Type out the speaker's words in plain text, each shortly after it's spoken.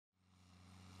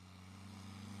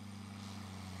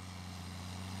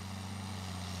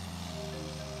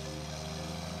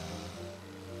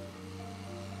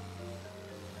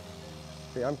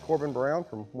Okay, I'm Corbin Brown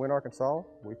from Wynne, Arkansas.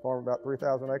 We farm about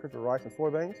 3,000 acres of rice and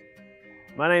soybeans.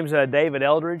 My name's David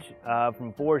Eldridge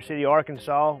from Forest City,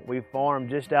 Arkansas. We farm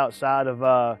just outside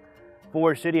of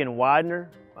Forest City and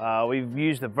Widener. We've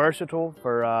used the Versatile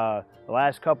for the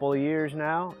last couple of years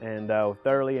now, and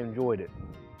thoroughly enjoyed it.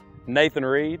 Nathan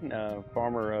Reed,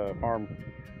 farmer, farm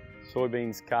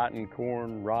soybeans, cotton,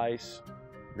 corn, rice,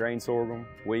 grain sorghum,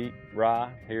 wheat,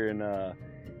 rye here in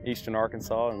eastern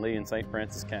Arkansas and Lee and St.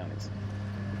 Francis counties.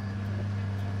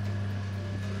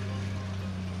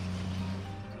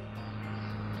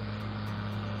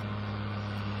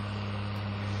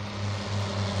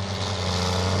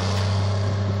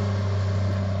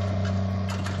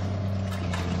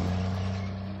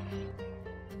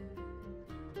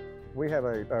 We have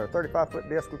a 35-foot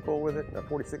disc we pull with it, and a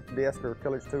 46 disc or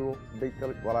tillage tool, deep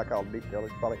tillage, what I call deep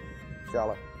tillage, probably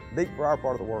shallow. Deep for our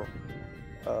part of the world.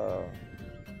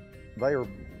 They are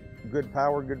good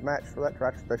power, good match for that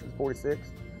tractor, especially the 46.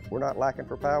 We're not lacking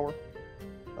for power.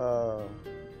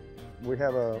 We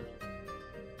have a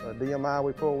DMI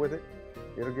we pull with it.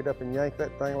 It'll get up and yank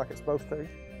that thing like it's supposed to.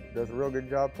 Does a real good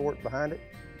job for it behind it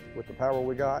with the power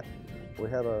we got. We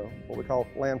have what we call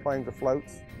land planes or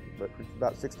floats, but it's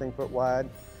about 16 foot wide.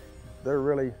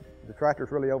 The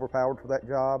tractor's really overpowered for that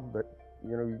job, but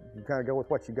you kind of go with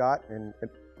what you got, and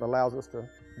it allows us to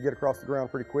get across the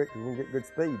ground pretty quick, and you can get good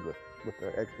speed with the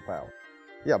extra power.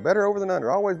 Yeah, better over than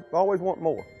under. Always want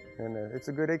more, and it's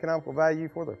a good economical value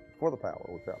for the power,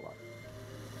 we felt like.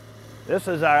 This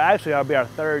is I'll be our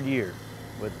third year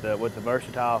with the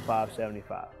Versatile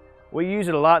 575. We use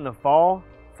it a lot in the fall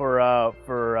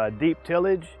for deep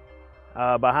tillage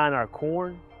behind our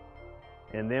corn.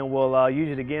 And then we'll use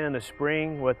it again in the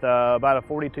spring with about a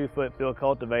 42-foot field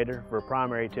cultivator for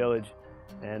primary tillage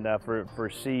and for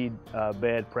seed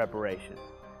bed preparation.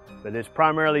 But it's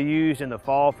primarily used in the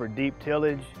fall for deep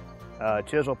tillage,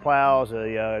 chisel plows,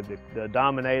 the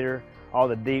Dominator, all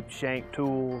the deep shank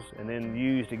tools, and then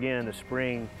used again in the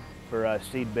spring for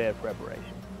seed bed preparation.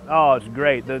 Oh, it's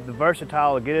great. The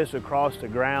Versatile will get us across the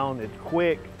ground. It's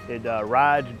quick, it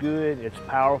rides good, it's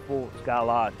powerful, it's got a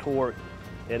lot of torque.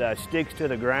 It sticks to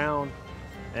the ground,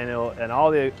 and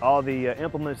all the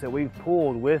implements that we've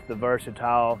pulled with the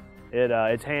Versatile,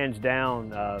 it's hands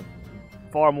down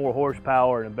far more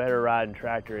horsepower and a better riding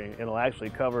tractor, and it'll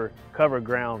actually cover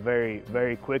ground very,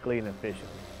 very quickly and efficiently.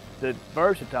 The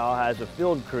Versatile has a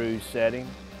field cruise setting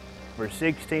for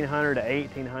 1,600 to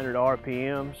 1,800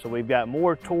 RPM, so we've got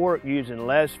more torque using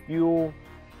less fuel,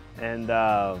 and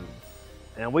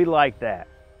we like that.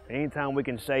 Anytime we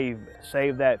can save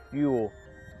that fuel,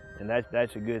 and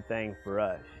that's a good thing for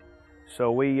us.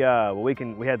 So we have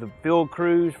the field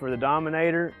cruise for the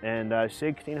Dominator, and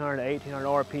 1,600 to 1,800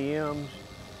 RPMs,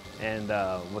 and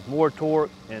with more torque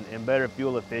and better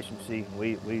fuel efficiency,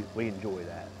 we enjoy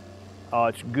that. Oh,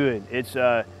 it's good. It's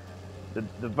the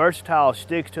Versatile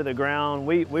sticks to the ground.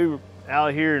 We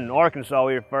out here in Arkansas,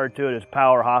 we refer to it as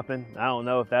power hopping. I don't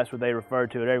know if that's what they refer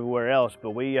to it everywhere else,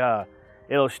 but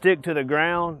it'll stick to the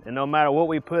ground, and no matter what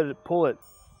we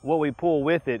pull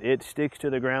with it, it sticks to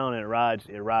the ground and it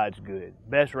rides good.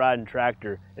 Best riding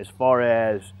tractor as far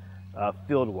as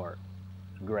field work.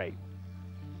 It's great.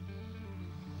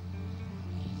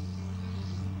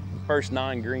 The first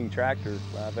non-green tractor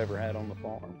I've ever had on the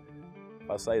farm.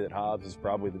 I say that Hobbs is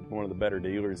probably one of the better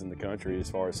dealers in the country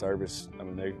as far as service. I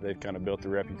mean, they've kind of built a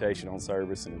reputation on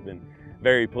service and have been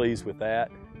very pleased with that.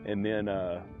 And then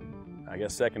I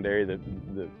guess secondary,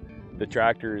 the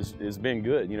tractor has been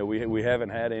good. We haven't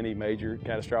had any major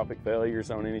catastrophic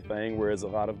failures on anything, whereas a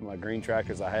lot of my green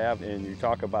tractors I have, and you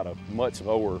talk about a much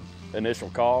lower initial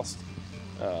cost.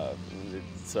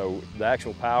 So the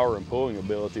actual power and pulling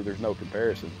ability, there's no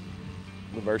comparison.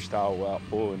 The Versatile will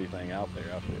outpull anything out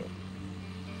there, I feel.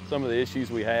 Some of the issues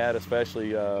we had,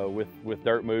 especially with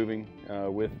dirt moving,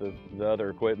 with the other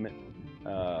equipment,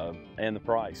 and the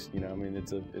price. I mean,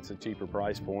 it's a cheaper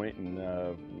price point and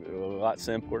a lot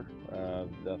simpler. I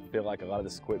feel like a lot of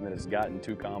this equipment has gotten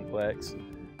too complex,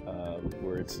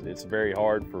 where it's very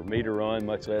hard for me to run,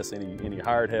 much less any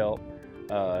hired help.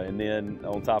 And then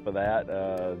on top of that,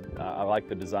 I like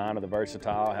the design of the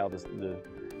Versatile, how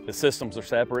the systems are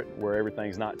separate, where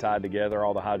everything's not tied together.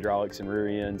 All the hydraulics and rear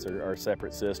ends are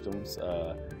separate systems.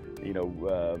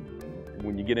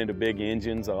 When you get into big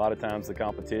engines, a lot of times the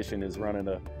competition is running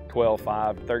a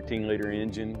 12.5, 13-liter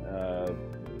engine,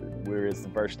 whereas the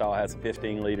Versatile has a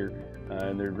 15-liter.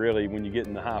 And they're really, when you get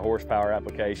in the high horsepower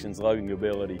applications, loading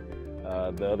ability,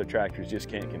 the other tractors just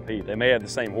can't compete. They may have the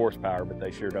same horsepower, but they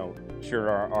sure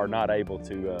are not able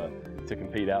to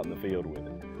compete out in the field with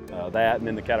it. That, and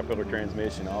then the Caterpillar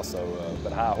transmission also,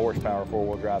 but high horsepower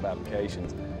four-wheel drive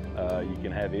applications. You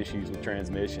can have issues with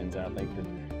transmissions, and I think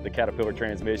the Caterpillar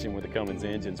transmission with the Cummins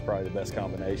engine is probably the best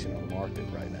combination on the market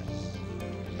right now.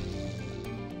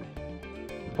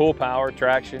 Pull power,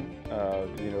 traction,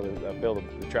 you know, I feel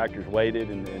the tractor's weighted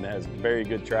and has very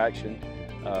good traction.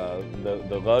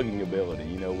 The lugging ability,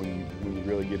 you know, when you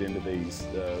really get into these,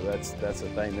 that's the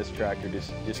thing. This tractor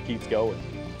just keeps going.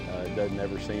 It doesn't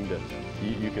ever seem to,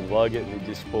 you can lug it and it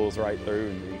just pulls right through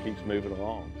and it keeps moving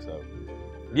along. So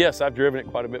yes, I've driven it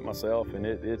quite a bit myself, and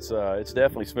it's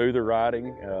definitely smoother riding.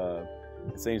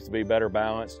 It seems to be better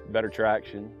balanced, better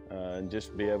traction, and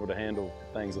just be able to handle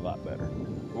things a lot better.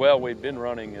 Well, we've been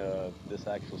running this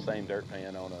actual same dirt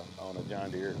pan on a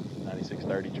John Deere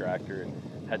 9630 tractor,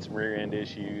 and had some rear end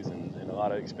issues and a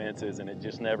lot of expenses, and it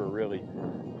just never really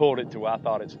pulled it to where I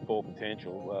thought its full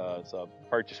potential. So I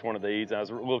purchased one of these. I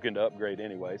was looking to upgrade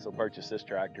anyway, so purchased this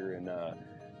tractor, and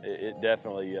it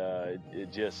definitely,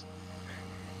 it just,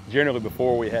 generally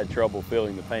before we had trouble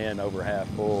filling the pan over half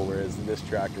full, whereas this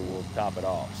tractor will top it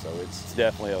off. So it's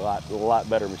definitely a lot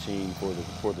better machine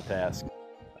for the task.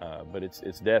 But it's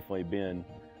definitely been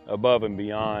above and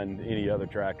beyond any other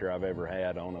tractor I've ever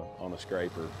had on a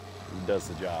scraper. It does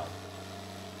the job.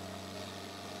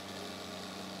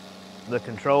 The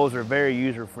controls are very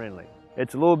user-friendly.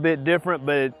 It's a little bit different,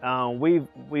 but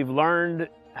we've learned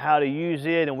how to use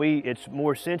it, and it's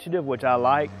more sensitive, which I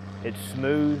like. It's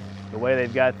smooth. The way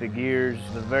they've got the gears,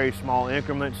 the very small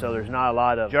increments, so there's not a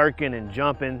lot of jerking and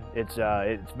jumping. It's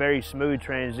very smooth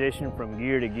transition from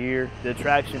gear to gear. The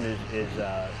traction is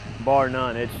bar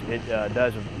none. It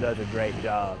does a great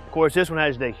job. Of course, this one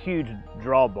has the huge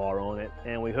drawbar on it,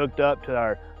 and we hooked up to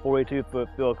our 42-foot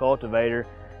field cultivator,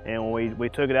 and we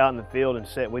took it out in the field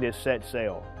and we just set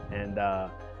sail. And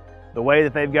the way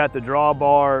that they've got the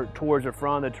drawbar towards the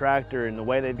front of the tractor and the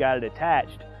way they've got it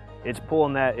attached, it's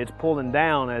pulling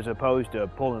down as opposed to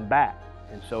pulling back,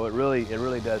 and so it really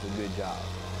does a good job.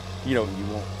 You know, you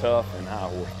want tough and high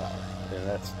horsepower,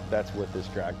 and that's what this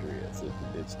tractor is.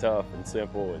 It's tough and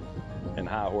simple and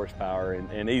high horsepower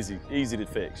and easy to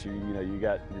fix. You're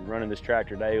running this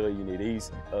tractor daily. You need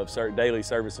ease of certain daily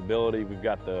serviceability. We've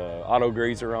got the auto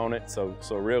greaser on it, so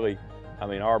really, I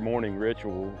mean, our morning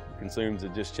ritual consumes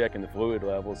of just checking the fluid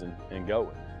levels and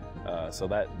going. So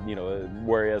that, you know,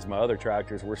 whereas my other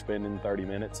tractors, we're spending 30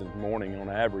 minutes in the morning on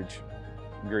average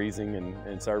greasing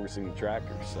and servicing the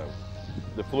tractors. So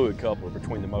the fluid coupler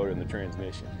between the motor and the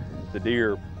transmission. The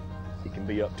Deere, it can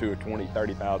be up to a $20,000,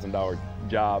 $30,000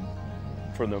 job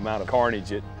for the amount of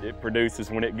carnage it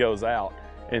produces when it goes out.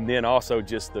 And then also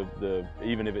just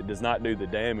even if it does not do the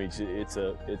damage, it's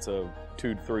a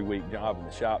 2 to 3 week job in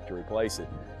the shop to replace it.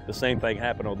 The same thing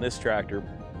happened on this tractor,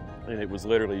 and it was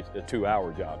literally a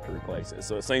 2-hour job to replace it.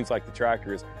 So it seems like the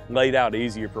tractor is laid out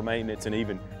easier for maintenance, and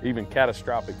even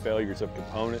catastrophic failures of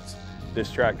components,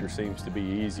 this tractor seems to be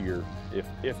easier,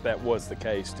 if that was the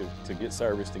case, to get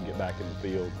serviced and get back in the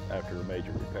field after a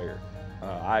major repair.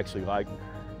 I actually like,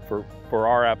 for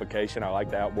our application, I like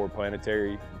the outboard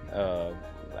planetary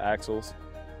axles.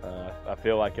 I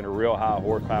feel like in a real high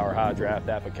horsepower, high draft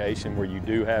application where you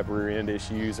do have rear end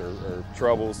issues or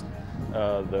troubles,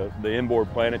 the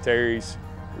inboard planetaries,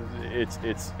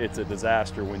 it's a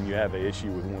disaster when you have an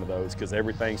issue with one of those, because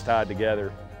everything's tied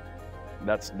together.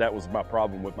 That was my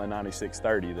problem with my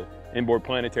 9630. The inboard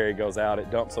planetary goes out, it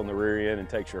dumps on the rear end and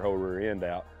takes your whole rear end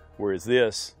out. Whereas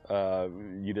this,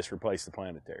 you just replace the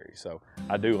planetary. So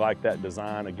I do like that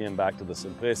design. Again, back to the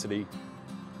simplicity.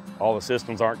 All the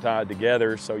systems aren't tied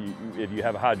together, so if you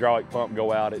have a hydraulic pump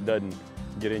go out, it doesn't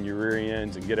get in your rear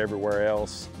ends and get everywhere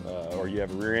else. Or you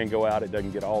have a rear end go out, it doesn't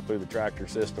get all through the tractor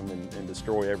system and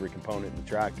destroy every component in the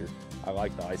tractor. I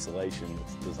like the isolation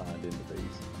that's designed into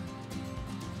these.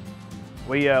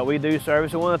 We do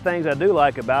service, and one of the things I do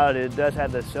like about it, it does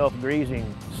have the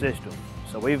self-greasing system.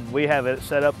 So we have it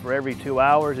set up for every 2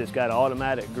 hours. It's got an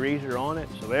automatic greaser on it.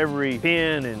 So every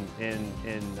pin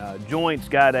and joint's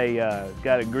got a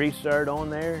grease cert on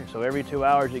there. So every 2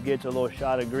 hours it gets a little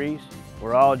shot of grease.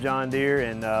 We're all John Deere,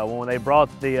 and when they brought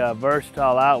the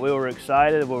Versatile out, we were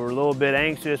excited. We were a little bit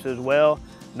anxious as well,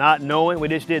 not knowing. We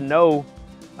just didn't know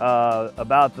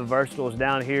about the Versatiles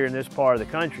down here in this part of the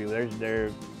country.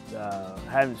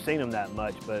 Haven't seen them that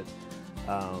much, but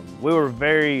we were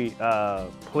very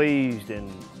pleased,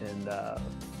 and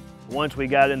once we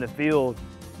got in the field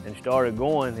and started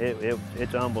going,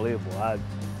 it's unbelievable.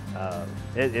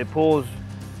 It pulls,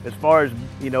 as far as,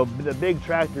 you know, the big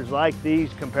tractors like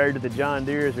these compared to the John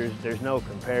Deere's, there's no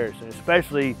comparison,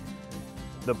 especially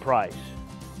the price.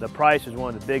 The price is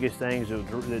one of the biggest things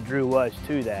that drew us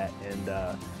to that, and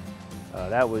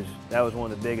that was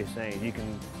one of the biggest things.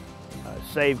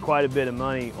 save quite a bit of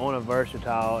money on a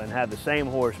Versatile and have the same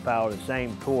horsepower, the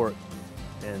same torque,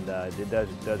 and it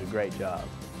does a great job.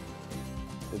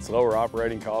 It's lower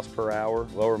operating cost per hour,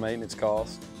 lower maintenance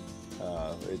cost.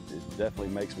 It definitely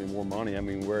makes me more money. I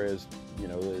mean, whereas, you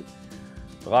know,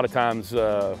 a lot of times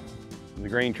the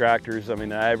green tractors, I mean,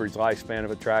 the average lifespan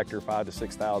of a tractor, 5,000 to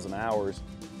 6,000 hours,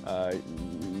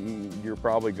 you're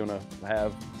probably going to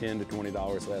have $10 to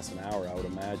 $20 less an hour, I would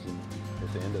imagine,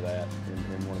 at the end of that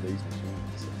in one of these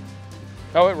machines. So.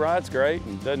 Oh, it rides great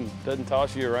and doesn't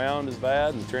toss you around as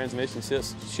bad, and the transmission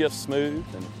shifts smooth,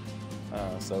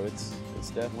 and so it's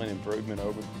definitely an improvement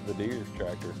over the Deere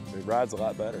tractor. It rides a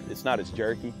lot better. It's not as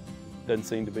jerky, doesn't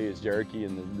seem to be as jerky,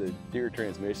 and the Deere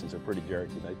transmissions are pretty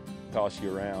jerky. They toss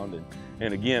you around,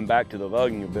 and again, back to the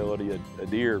lugging ability, a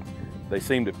Deere, they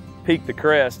seem to peak the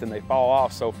crest and they fall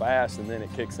off so fast, and then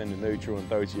it kicks into neutral and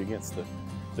throws you against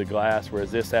the glass,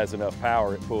 whereas this has enough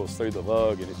power, it pulls through the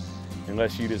lug, and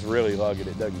unless you just really lug it,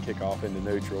 it doesn't kick off into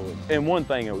neutral. And one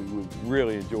thing that we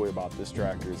really enjoy about this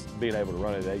tractor is being able to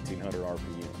run it at 1,800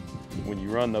 RPM. When you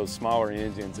run those smaller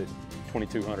engines at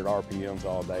 2,200 RPMs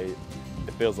all day,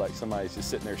 it feels like somebody's just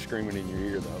sitting there screaming in your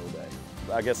ear the whole day.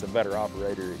 I guess a better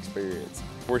operator experience.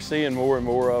 We're seeing more and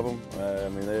more of them. I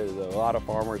mean, a lot of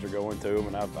farmers are going to them,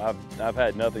 and I've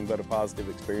had nothing but a positive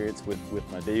experience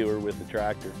with my dealer, with the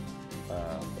tractor.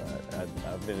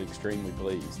 I've been extremely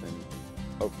pleased, and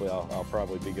hopefully I'll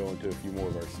probably be going to a few more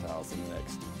Versatiles in the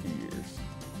next few years.